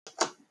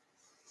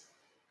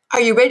Are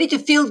you ready to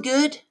feel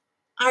good?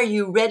 Are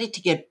you ready to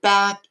get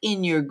back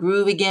in your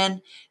groove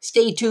again?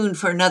 Stay tuned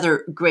for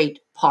another great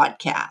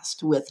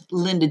podcast with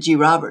Linda G.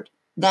 Robert.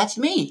 That's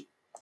me.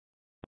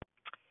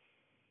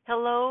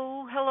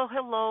 Hello, hello,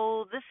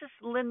 hello. This is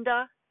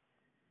Linda.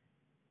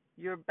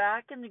 You're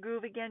back in the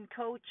groove again,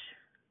 coach,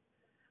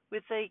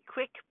 with a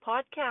quick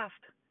podcast.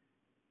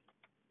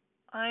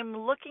 I'm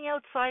looking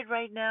outside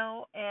right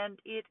now and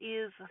it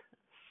is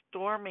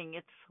storming.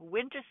 It's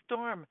winter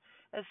storm.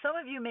 As some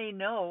of you may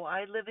know,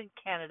 I live in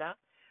Canada.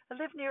 I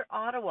live near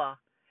Ottawa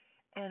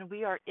and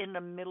we are in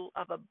the middle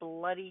of a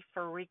bloody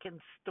freaking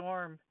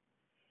storm.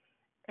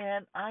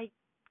 And I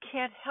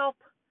can't help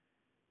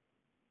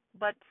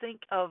but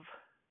think of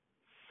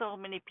so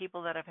many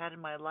people that I've had in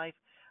my life.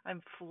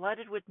 I'm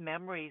flooded with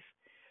memories.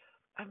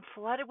 I'm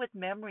flooded with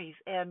memories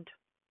and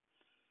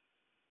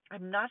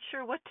I'm not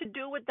sure what to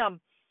do with them.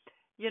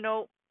 You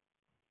know,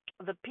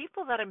 the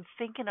people that I'm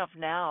thinking of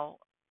now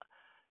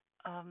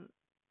um,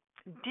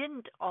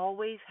 didn't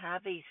always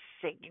have a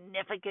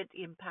significant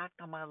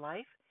impact on my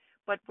life,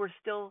 but were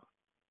still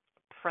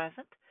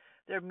present.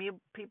 They're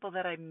people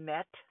that I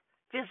met,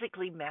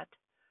 physically met,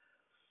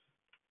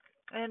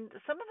 and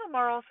some of them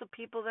are also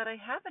people that I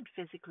haven't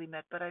physically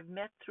met, but I've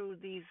met through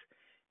these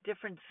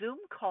different Zoom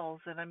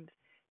calls, and I'm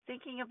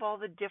thinking of all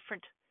the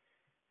different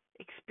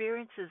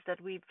experiences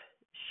that we've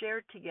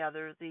shared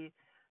together, the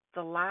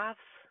laughs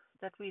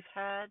that we've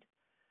had,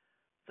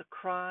 the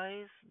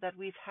cries that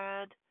we've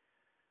had,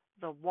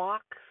 the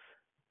walks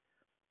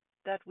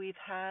that we've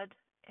had,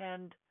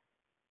 and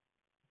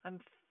I'm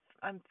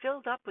I'm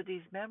filled up with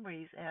these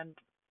memories, and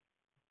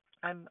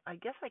I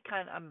guess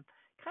I'm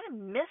kind of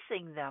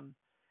missing them.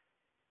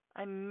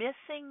 I'm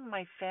missing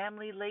my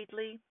family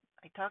lately.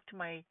 I talked to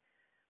my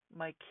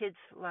kids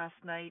last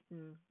night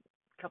and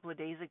a couple of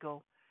days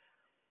ago,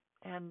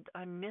 and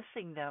I'm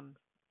missing them.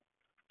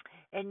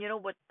 And you know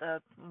what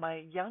my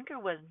younger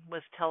one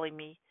was telling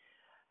me,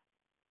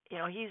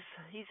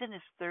 he's in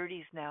his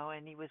 30s now,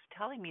 and he was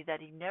telling me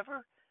that he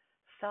never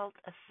felt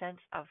a sense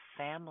of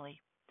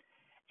family.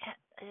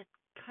 And it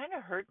kind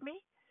of hurt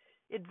me.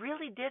 It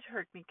really did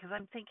hurt me because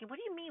I'm thinking, what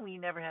do you mean we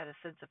never had a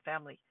sense of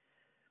family?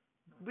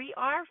 We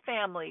are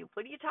family.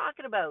 What are you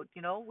talking about?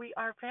 We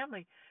are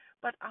family.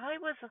 But I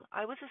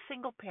was a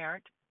single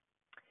parent,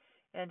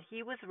 and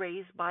he was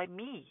raised by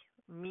me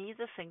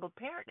the single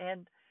parent.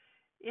 And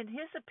in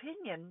his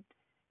opinion,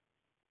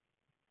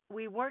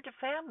 we weren't a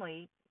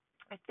family.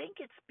 I think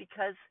it's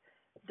because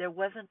there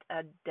wasn't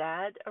a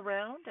dad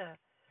around,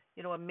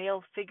 a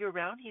male figure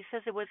around. He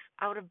says it was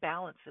out of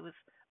balance. It was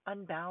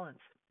unbalanced.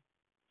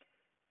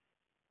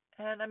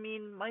 And I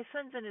mean, my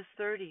son's in his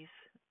 30s,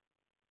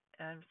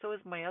 and so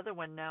is my other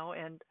one now,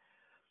 and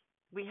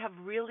we have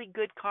really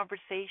good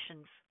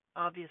conversations,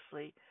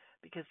 obviously,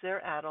 because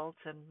they're adults,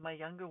 and my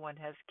younger one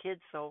has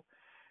kids, so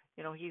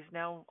he's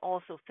now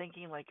also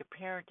thinking like a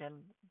parent, and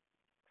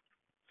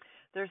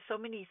there's so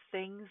many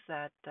things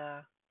that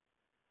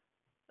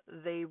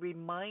they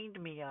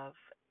remind me of,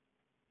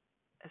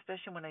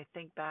 especially when I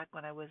think back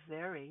when I was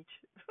their age,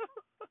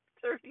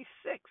 36.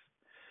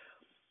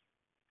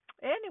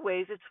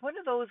 Anyways, it's one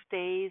of those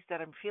days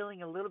that I'm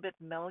feeling a little bit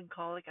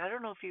melancholic. I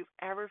don't know if you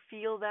ever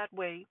feel that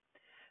way.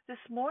 This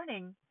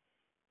morning,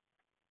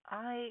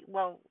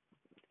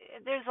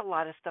 there's a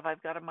lot of stuff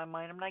I've got on my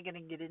mind. I'm not going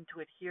to get into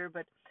it here,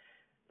 but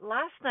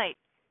last night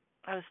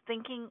I was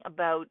thinking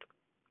about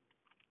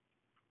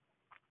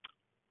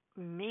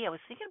me. I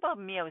was thinking about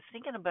me. I was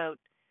thinking about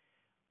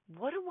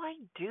what do I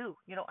do?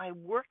 I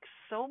work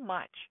so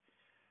much.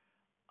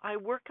 I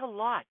work a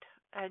lot.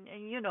 And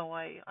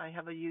I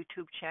have a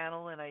YouTube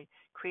channel and I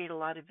create a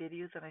lot of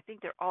videos and I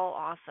think they're all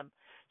awesome.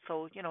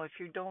 So, if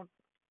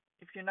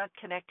you're not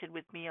connected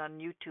with me on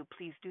YouTube,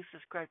 please do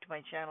subscribe to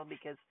my channel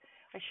because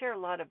I share a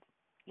lot of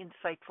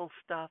insightful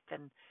stuff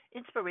and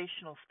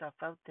inspirational stuff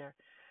out there.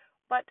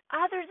 But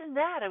other than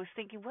that, I was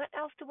thinking, what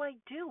else do I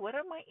do? What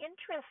are my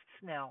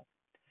interests now?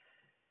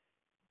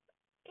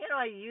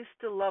 I used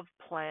to love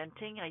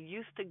planting. I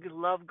used to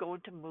love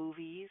going to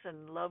movies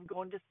and love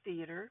going to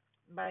theater,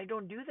 but I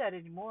don't do that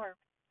anymore.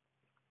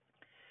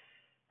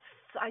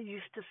 I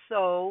used to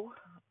sew.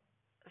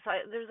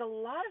 There's a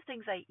lot of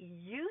things I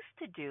used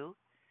to do,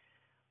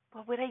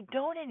 but what I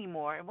don't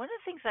anymore. And one of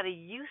the things that I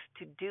used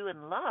to do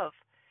and love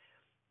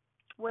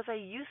was I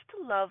used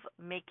to love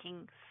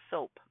making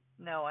soap.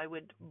 Now I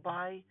would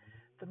buy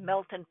the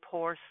melt and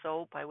pour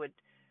soap. I would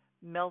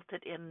melt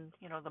it in,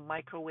 the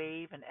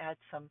microwave and add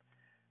some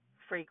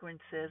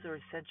fragrances or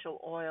essential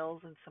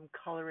oils and some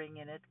coloring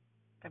in it.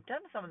 I've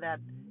done some of that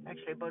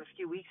actually about a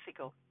few weeks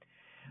ago.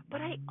 But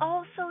I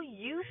also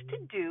used to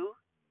do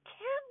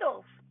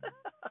candles.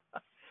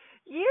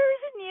 Years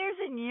and years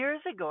and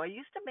years ago, I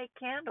used to make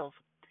candles.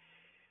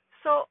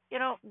 So,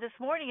 this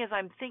morning as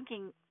I'm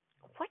thinking,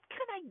 what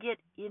can I get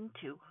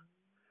into?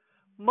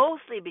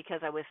 Mostly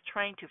because I was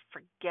trying to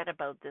forget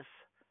about this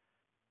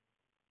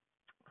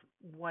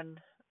one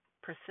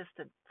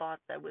persistent thought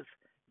that was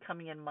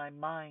coming in my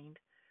mind.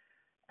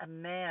 A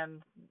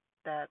man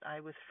that I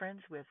was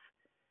friends with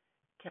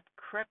kept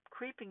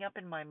creeping up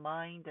in my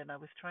mind, and I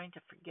was trying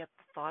to forget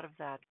the thought of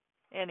that.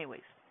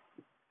 Anyways,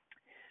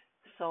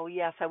 so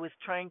yes, I was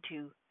trying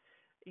to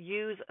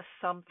use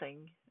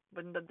something,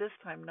 but this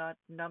time not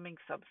numbing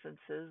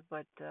substances,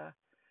 but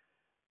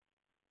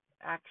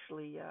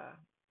actually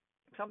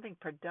something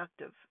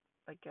productive,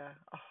 like a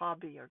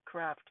hobby or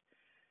craft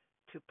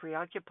to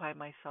preoccupy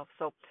myself.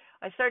 So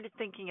I started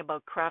thinking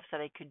about crafts that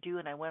I could do,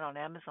 and I went on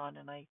Amazon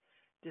and I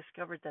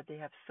discovered that they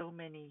have so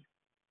many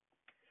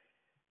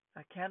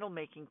candle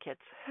making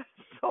kits.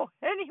 So,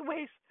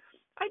 anyways,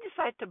 I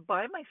decided to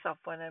buy myself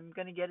one. I'm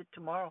going to get it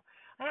tomorrow.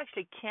 I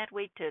actually can't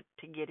wait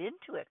to get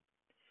into it.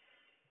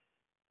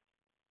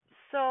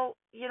 So,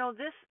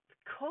 this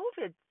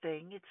COVID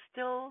thing, it's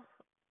still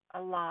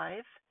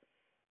alive,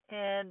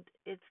 and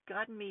it's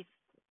gotten me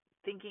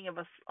thinking of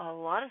a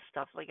lot of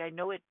stuff. Like I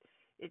know it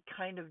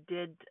kind of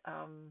did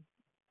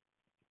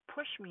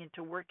push me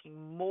into working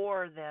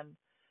more than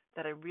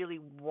that I really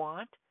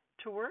want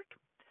to work.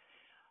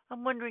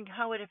 I'm wondering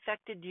how it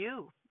affected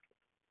you.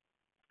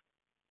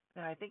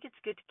 And I think it's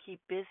good to keep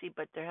busy,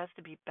 but there has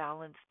to be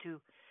balance too,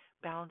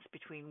 balance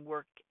between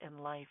work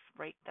and life,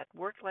 right? That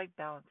work-life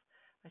balance.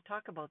 I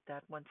talk about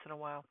that once in a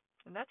while,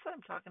 and that's what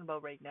I'm talking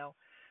about right now.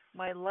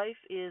 My life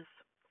is,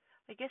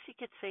 I guess you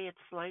could say, it's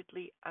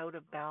slightly out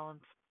of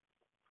balance.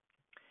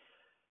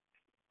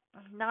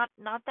 Not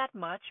that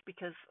much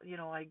because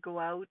I go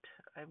out.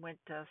 I went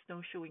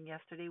snowshoeing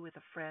yesterday with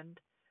a friend,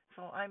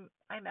 so I'm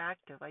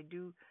active. I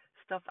do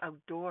stuff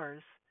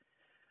outdoors,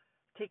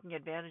 taking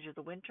advantage of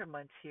the winter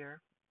months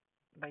here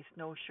by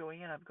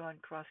snowshoeing, and I've gone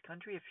cross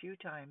country a few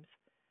times,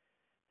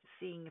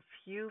 seeing a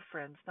few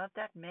friends, not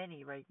that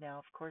many right now,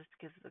 of course,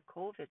 because of the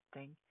COVID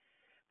thing.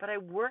 But I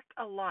work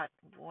a lot.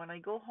 When I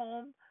go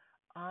home,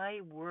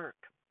 I work.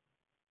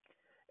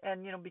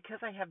 And, because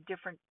I have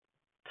different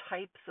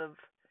types of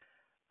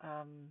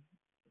um,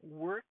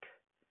 work,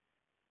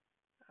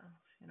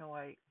 uh,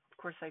 of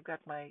course, I've got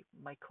my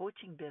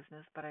coaching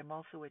business, but I'm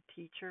also a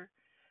teacher.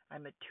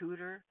 I'm a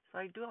tutor, so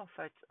I do all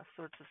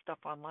sorts of stuff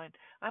online.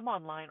 I'm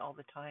online all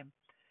the time.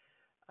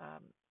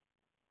 Um,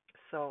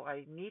 So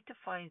I need to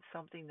find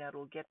something that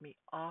will get me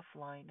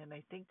offline, and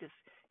I think this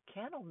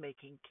candle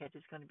making kit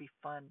is going to be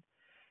fun.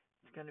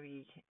 It's going to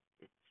be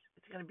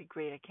it's it's going to be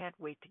great. I can't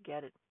wait to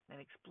get it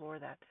and explore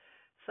that.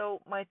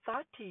 So my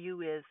thought to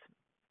you is,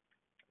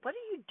 what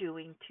are you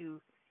doing to,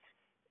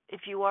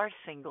 if you are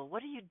single,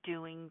 what are you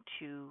doing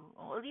to,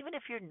 well, even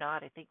if you're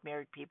not, I think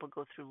married people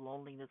go through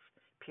loneliness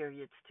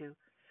periods too.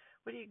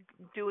 What are you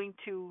doing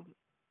to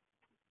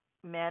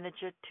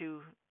manage it,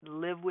 to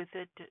live with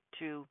it,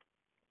 to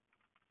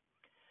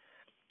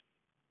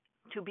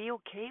be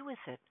okay with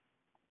it?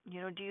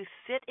 Do you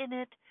sit in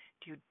it?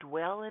 Do you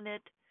dwell in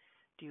it?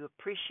 Do you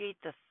appreciate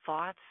the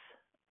thoughts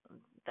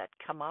that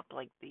come up,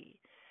 like the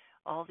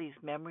all these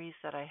memories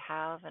that I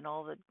have and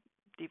all the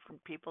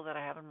different people that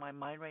I have in my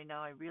mind right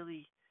now? I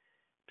really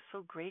am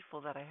so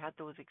grateful that I had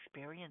those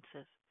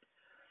experiences.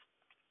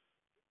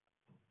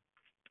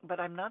 But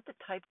I'm not the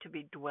type to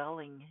be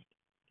dwelling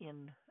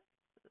in,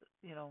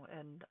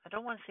 and I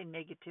don't want to say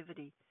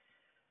negativity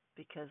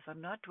because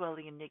I'm not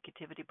dwelling in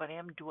negativity, but I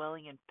am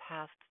dwelling in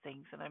past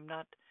things, and I'm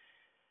not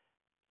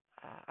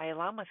I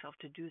allow myself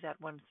to do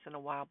that once in a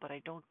while, but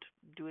I don't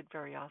do it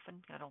very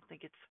often. I don't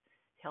think it's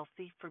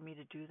healthy for me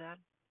to do that.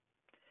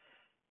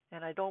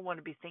 And I don't want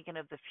to be thinking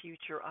of the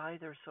future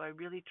either, so I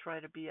really try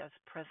to be as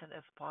present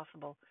as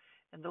possible.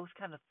 And those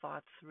kind of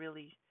thoughts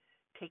really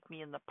take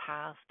me in the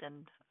past,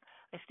 and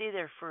I stay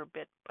there for a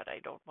bit, but I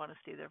don't want to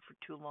stay there for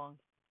too long.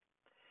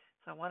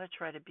 So I want to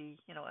try to be,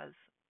 as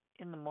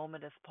in the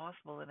moment as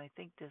possible. And I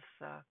think this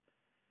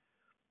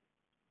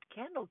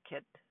candle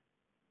kit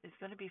is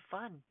going to be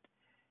fun.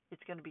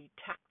 It's going to be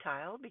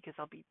tactile because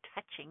I'll be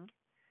touching,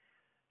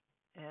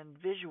 and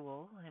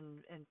visual,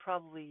 and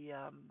probably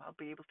I'll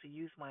be able to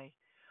use my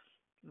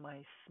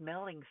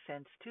smelling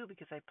sense too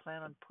because I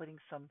plan on putting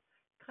some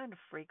kind of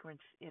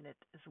fragrance in it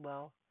as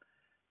well.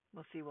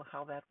 We'll see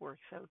how that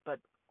works out, but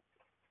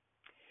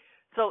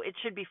so it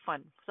should be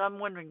fun. So I'm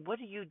wondering, what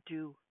do you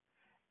do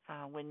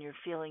when you're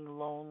feeling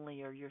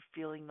lonely or you're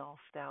feeling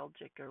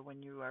nostalgic or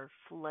when you are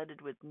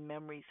flooded with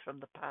memories from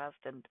the past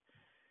and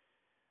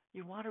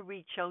you want to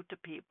reach out to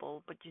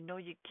people, but you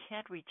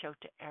can't reach out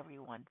to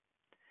everyone.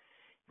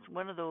 It's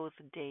one of those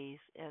days,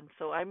 and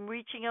so I'm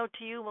reaching out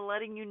to you and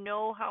letting you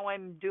know how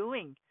I'm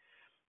doing.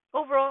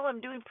 Overall,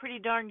 I'm doing pretty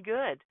darn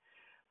good,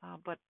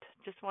 but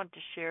just want to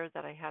share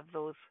that I have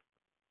those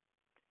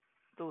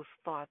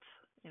thoughts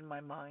in my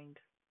mind,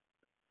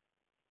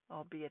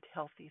 albeit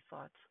healthy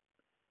thoughts.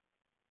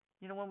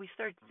 When we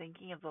start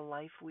thinking of the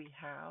life we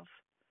have,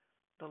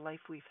 the life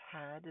we've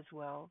had as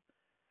well,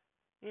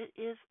 it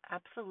is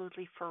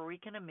absolutely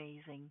freaking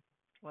amazing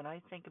when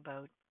I think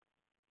about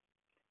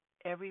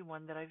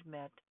everyone that I've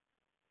met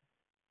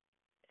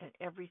and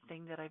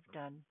everything that I've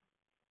done.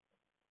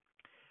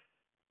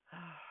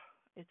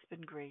 It's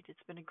been great. It's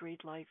been a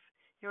great life.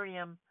 Here I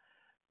am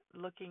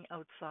looking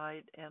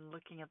outside and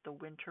looking at the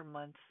winter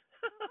months,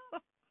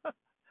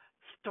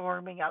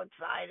 storming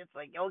outside. It's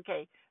like,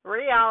 okay,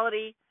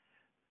 reality,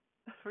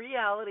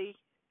 reality.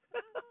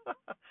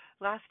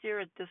 Last year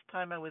at this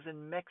time I was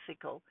in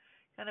Mexico,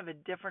 kind of a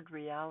different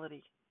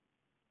reality.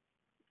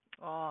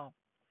 Oh,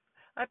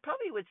 I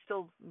probably would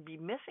still be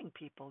missing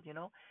people, you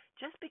know.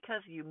 Just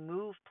because you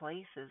move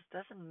places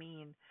doesn't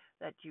mean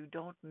that you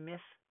don't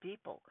miss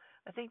people.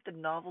 I think the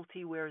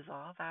novelty wears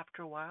off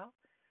after a while.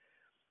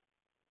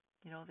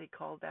 You know, they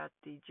call that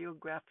the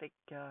geographic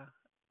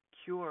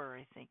cure,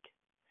 I think.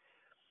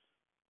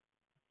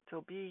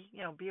 So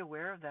be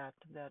aware of that,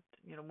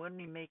 when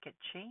we make a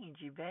change,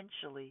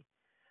 eventually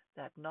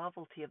that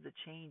novelty of the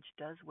change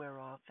does wear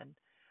off and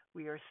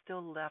we are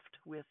still left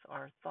with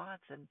our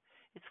thoughts, and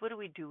it's what do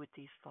we do with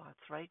these thoughts,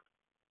 right?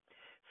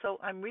 So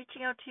I'm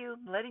reaching out to you,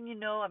 letting you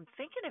know I'm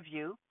thinking of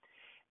you.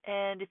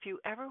 And if you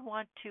ever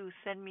want to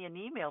send me an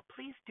email,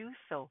 please do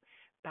so.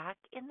 Back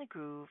in the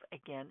groove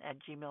again at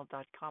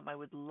gmail.com. I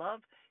would love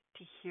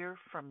to hear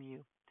from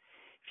you.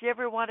 If you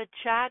ever want to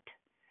chat,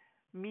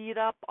 meet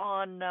up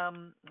on,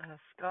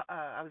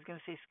 I was going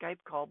to say Skype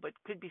call, but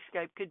could be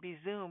Skype, could be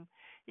Zoom.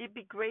 It'd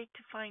be great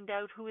to find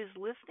out who is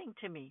listening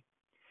to me.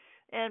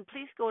 And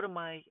please go to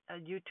my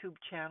YouTube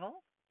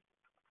channel.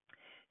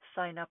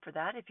 Sign up for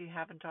that if you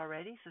haven't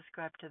already.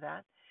 Subscribe to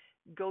that.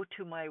 Go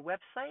to my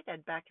website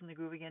at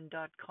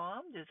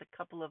backinthegrooveagain.com. There's a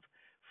couple of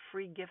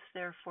free gifts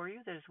there for you.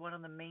 There's one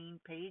on the main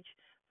page,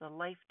 the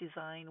Life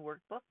Design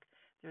Workbook.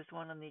 There's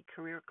one on the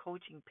Career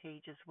Coaching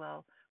page as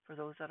well for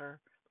those that are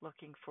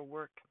looking for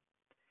work.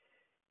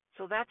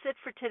 So that's it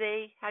for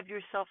today. Have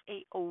yourself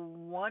a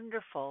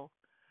wonderful,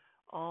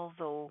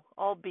 although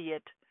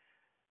albeit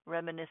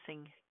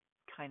reminiscing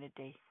kind of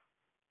day.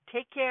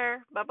 Take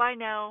care. Bye-bye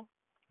now.